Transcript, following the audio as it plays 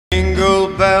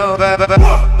What's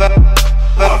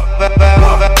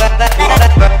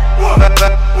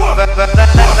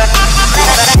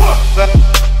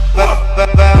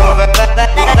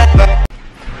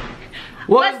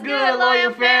good,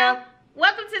 loyal fam?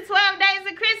 Welcome to 12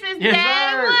 Days of Christmas, yes,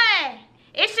 day 1.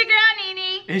 It's your girl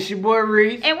Nene. It's your boy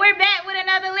Reese. And we're back with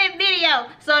another lit video.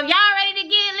 So if y'all ready to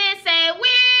get lit, say we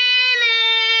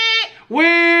lit. We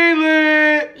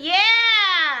lit. Yeah.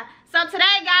 So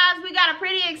today, guys, we got a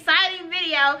pretty exciting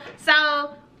video.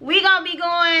 So we gonna be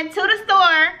going to the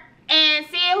store and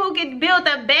seeing who can build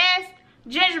the best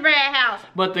gingerbread house.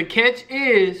 But the catch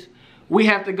is, we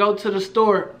have to go to the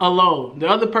store alone. The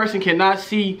other person cannot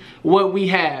see what we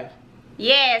have.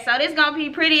 Yeah, so this is gonna be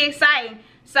pretty exciting.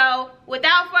 So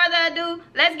without further ado,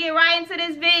 let's get right into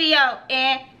this video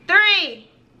in 3,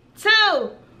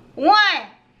 2, 1.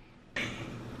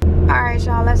 All right,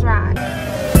 y'all, let's ride.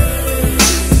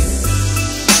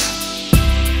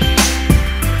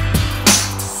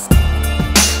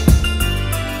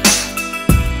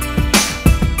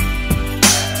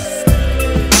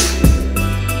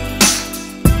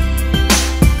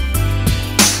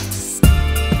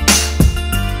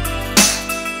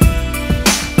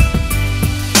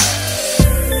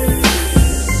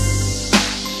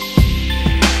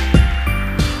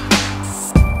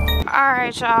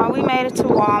 Alright, y'all, we made it to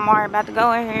Walmart. About to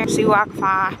go in here and see what I can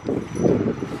find.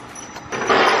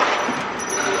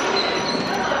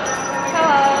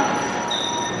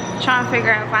 Hello. Trying to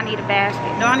figure out if I need a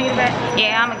basket. Do I need a basket?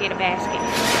 Yeah, I'm gonna get a basket.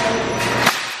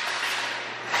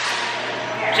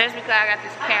 Just because I got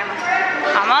this camera.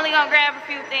 I'm only gonna grab a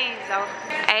few things, though.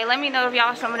 Hey, let me know if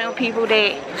y'all some of them people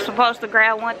that supposed to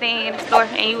grab one thing in the store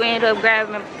and you end up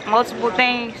grabbing multiple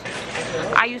things.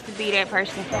 I used to be that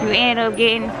person. You end up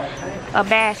getting a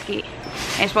basket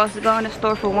and supposed to go in the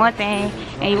store for one thing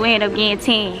and you end up getting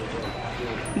 10.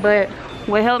 But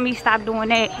what helped me stop doing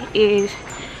that is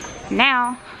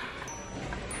now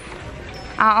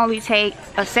I only take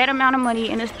a set amount of money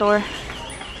in the store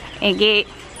and get,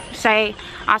 say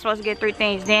I'm supposed to get 3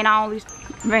 things, then I only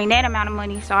bring that amount of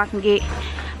money so I can get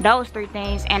those 3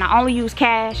 things, and I only use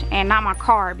cash and not my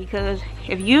card, because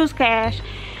if you use cash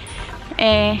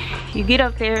and you get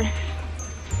up there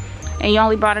and you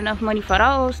only brought enough money for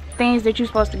those things that you're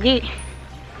supposed to get,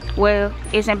 well,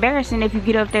 it's embarrassing if you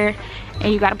get up there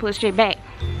and you gotta put shit back,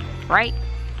 right?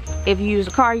 If you use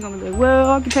a car, you're gonna be like,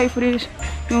 well, I can pay for this,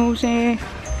 you know what I'm saying?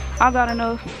 I got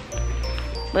enough.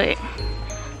 But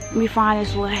let me find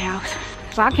this little house.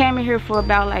 So I came in here for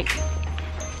about like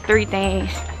 3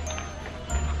 things.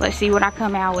 Let's see what I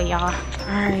come out with, y'all.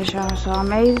 Alright, y'all, so I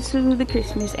made it to the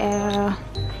Christmas aisle.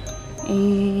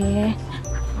 And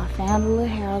I found the little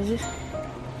houses.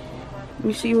 Let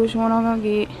me see which one I'm gonna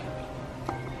get.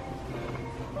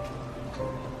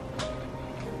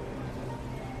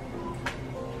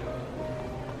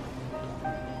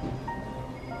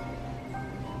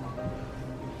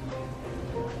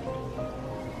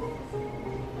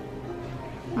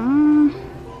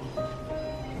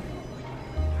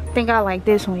 I think I like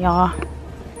this one, y'all.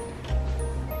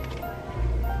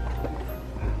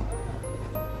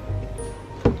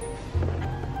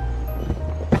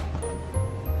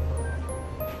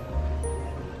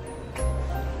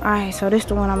 Alright, so this is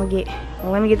the one I'm gonna get.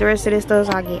 Well, let me get the rest of this stuff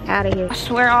so I get out of here. I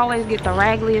swear I always get the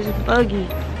raggliest buggy.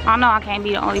 I know I can't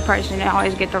be the only person that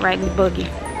always get the raggly buggy.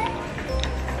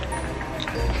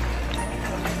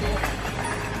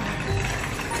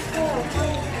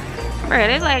 Bruh,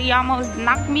 this lady almost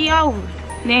knocked me over.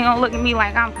 They ain't gonna look at me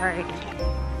like I'm crazy.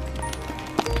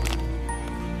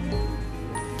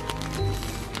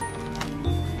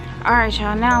 Alright,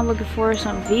 y'all, now I'm looking for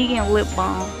some vegan lip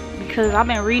balm, because I've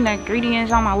been reading the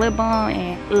ingredients on my lip balm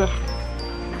and ugh.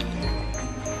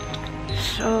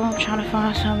 So I'm trying to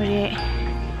find some of that.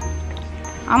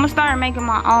 I'm gonna start making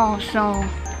my own soon.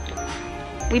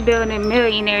 We building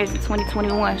millionaires in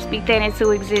 2021. Speak that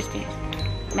into existence.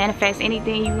 Manifest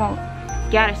anything you want.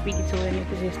 Gotta speak it to it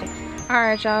into existence.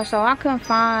 Alright, y'all, so I couldn't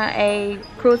find a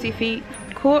cruelty-free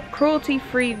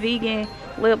vegan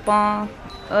lip balm.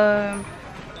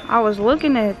 I was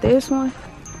looking at this one.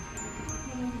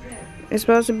 It's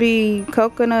supposed to be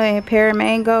coconut and pear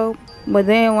mango, but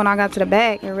then when I got to the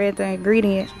back and read the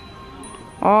ingredients,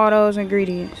 all those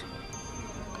ingredients,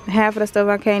 half of the stuff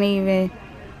I can't even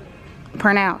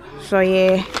pronounce. So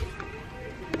yeah,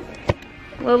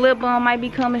 little lip balm might be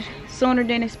coming sooner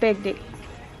than expected.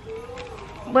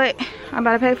 But I'm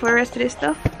about to pay for the rest of this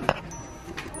stuff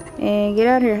and get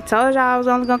out of here. I told y'all I was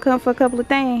only gonna come for a couple of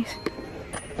things,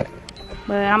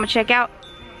 but I'm gonna check out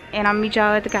and I'll meet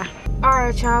y'all at the car.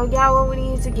 Alright, y'all, we got what we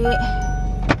need to get.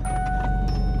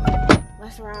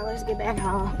 Let's ride, let's get back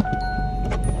home.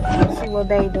 Let's see little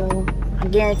baby dude. I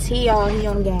guarantee y'all he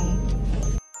on the game.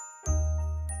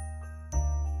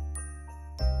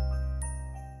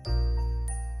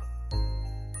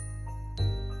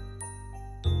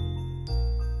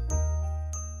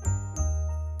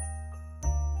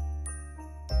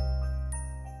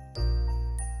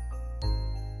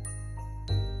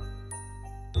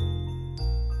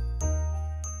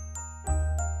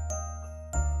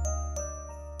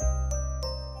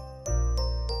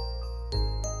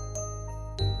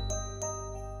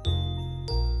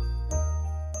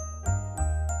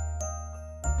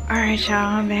 Alright y'all,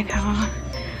 I'm back home.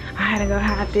 I had to go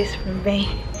hide this from Bay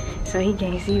so he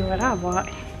can't see what I bought.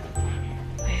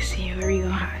 Let's see where we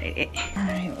gonna hide it.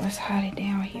 Alright, let's hide it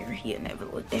down here. He'll never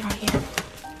look down here.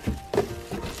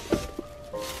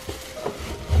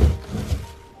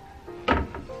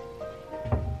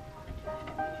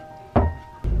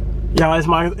 Y'all,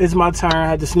 it's my turn. I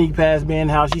had to sneak past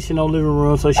Ben's house. She's sitting in the living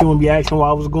room, so she wouldn't be asking where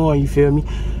I was going, you feel me?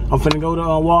 I'm finna go to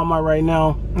Walmart right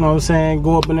now, you know what I'm saying?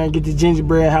 Go up in there and get the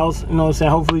gingerbread house, you know what I'm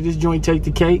saying? Hopefully this joint take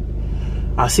the cake.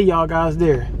 I'll see y'all guys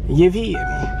there. You hear me?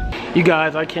 You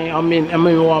guys, I'm in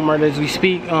Walmart as we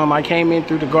speak. I came in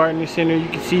through the gardening center. You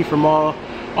can see from all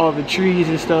the trees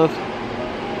and stuff. You know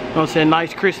what I'm saying?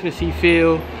 Nice Christmassy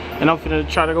feel. And I'm finna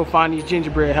try to go find these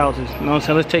gingerbread houses. You know what I'm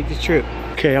saying? Let's take this trip.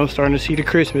 Okay, I'm starting to see the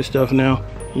Christmas stuff now.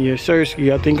 Yes, sir.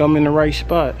 I think I'm in the right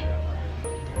spot.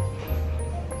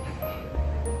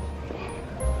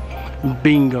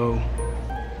 Bingo.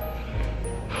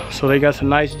 So they got some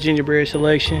nice gingerbread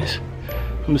selections.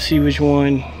 I'm gonna see which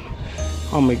one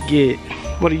I'm gonna get.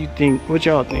 What do you think? What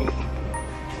y'all think?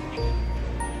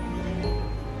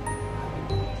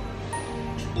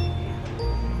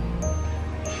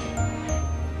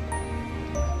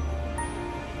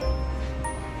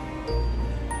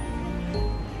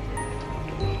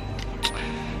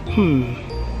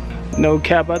 No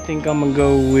cap, I think I'm gonna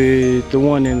go with the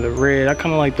one in the red. I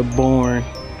kind of like the Born.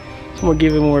 So I'm gonna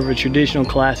give it more of a traditional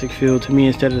classic feel to me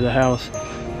instead of the house.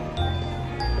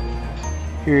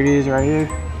 Here it is right here.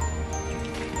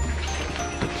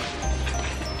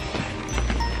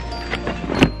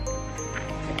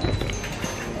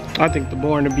 I think the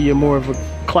Born to be more of a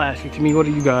classic to me. What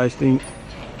do you guys think?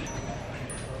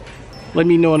 Let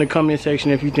me know in the comment section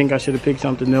if you think I should have picked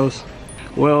something else.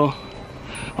 Well,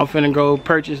 I'm finna go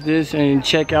purchase this and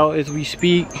check out as we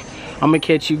speak. I'm gonna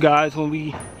catch you guys when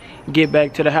we get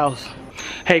back to the house.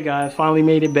 Hey guys, finally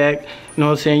made it back. You know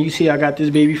what I'm saying? You see I got this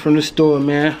baby from the store,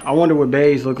 man. I wonder what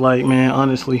bays look like, man,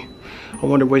 honestly. I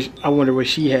wonder what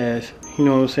she has. You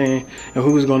know what I'm saying? And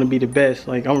who's gonna be the best.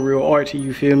 Like, I'm real artsy,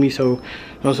 you feel me? So, you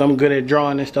know, so I'm good at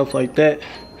drawing and stuff like that.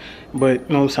 But, you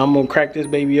know what I'm saying? I'm gonna crack this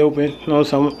baby open, you know,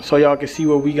 so y'all can see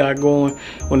what we got going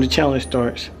when the challenge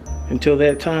starts. Until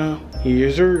that time,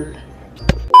 here's her.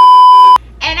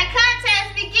 And the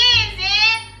contest begins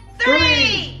in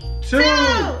 3, 2,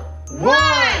 1,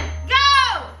 go!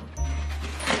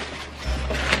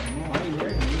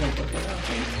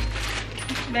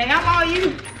 Man, I'm all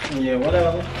you. Yeah,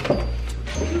 whatever.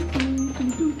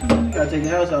 You gotta take the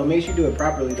house out. Make sure you do it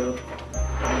properly though.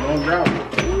 Don't drop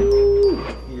it. Ooh.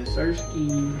 Yes, sir.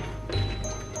 You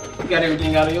got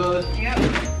everything out of yours? Yep.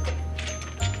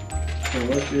 So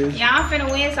what's this? Yeah, I'm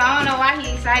finna win, so I don't know why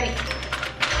he excited.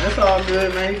 That's all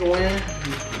good, man. You can win.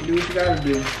 Do what you gotta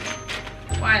do.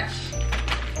 Watch.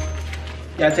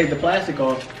 You gotta take the plastic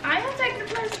off. I am taking the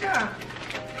plastic off.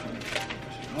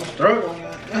 I'm struggling.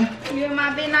 You in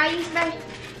my bed nice today?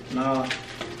 Nah.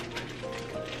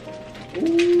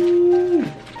 Ooh.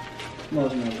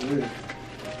 Smells good.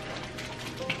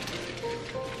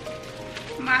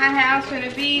 My house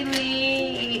finna be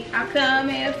lit. I'm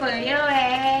coming for your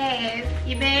ass.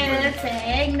 You better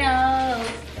take notes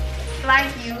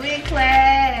like you in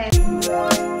class.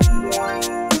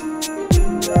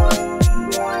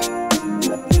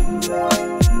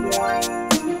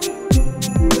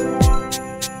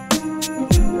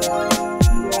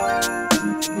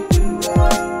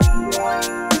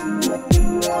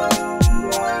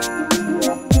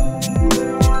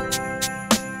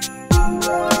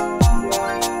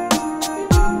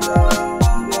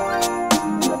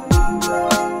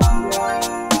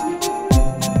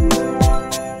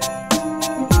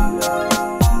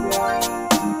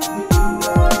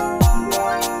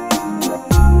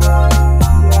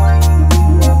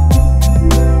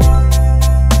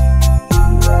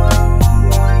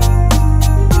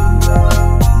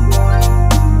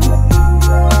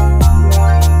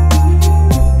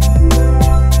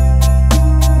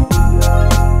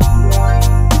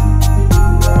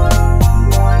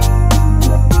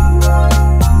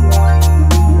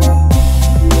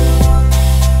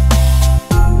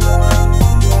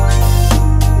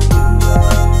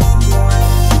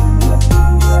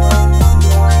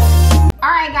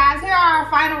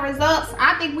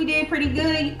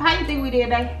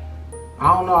 day?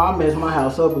 I don't know, I messed my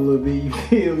house up a little bit, you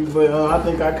feel me? But I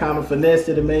think I kind of finessed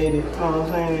it and made it, you know what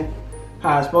I'm saying?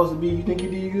 How it's supposed to be. You think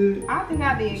you did good? I think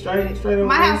I did straight good. over.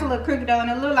 My house a little crooked though, and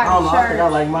it looked like I don't a know, church. I think I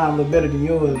like mine a little better than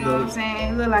yours, you know though. what I'm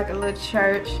saying? It looked like a little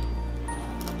church.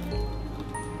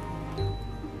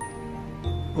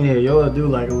 Yeah, yours do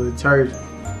like a little church.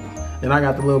 And I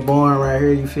got the little barn right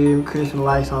here, you feel me? Christmas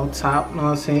lights on top, you know what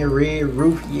I'm saying? Red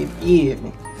roof, you feel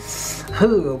me?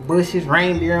 Hood, bushes,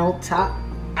 reindeer on top.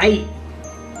 Hey.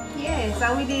 Yeah,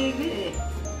 so we did good.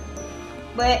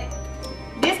 But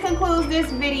this concludes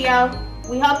this video.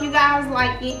 We hope you guys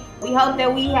like it. We hope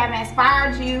that we have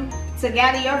inspired you to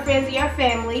gather your friends and your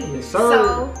family. Yes, sir.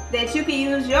 So that you can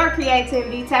use your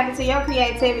creativity, tap into your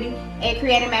creativity, and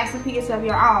create a masterpiece of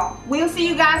your own. We'll see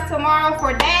you guys tomorrow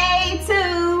for day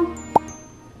 2.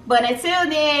 But until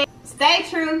then, stay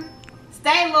true,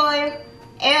 stay loyal,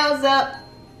 L's up,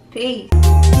 peace.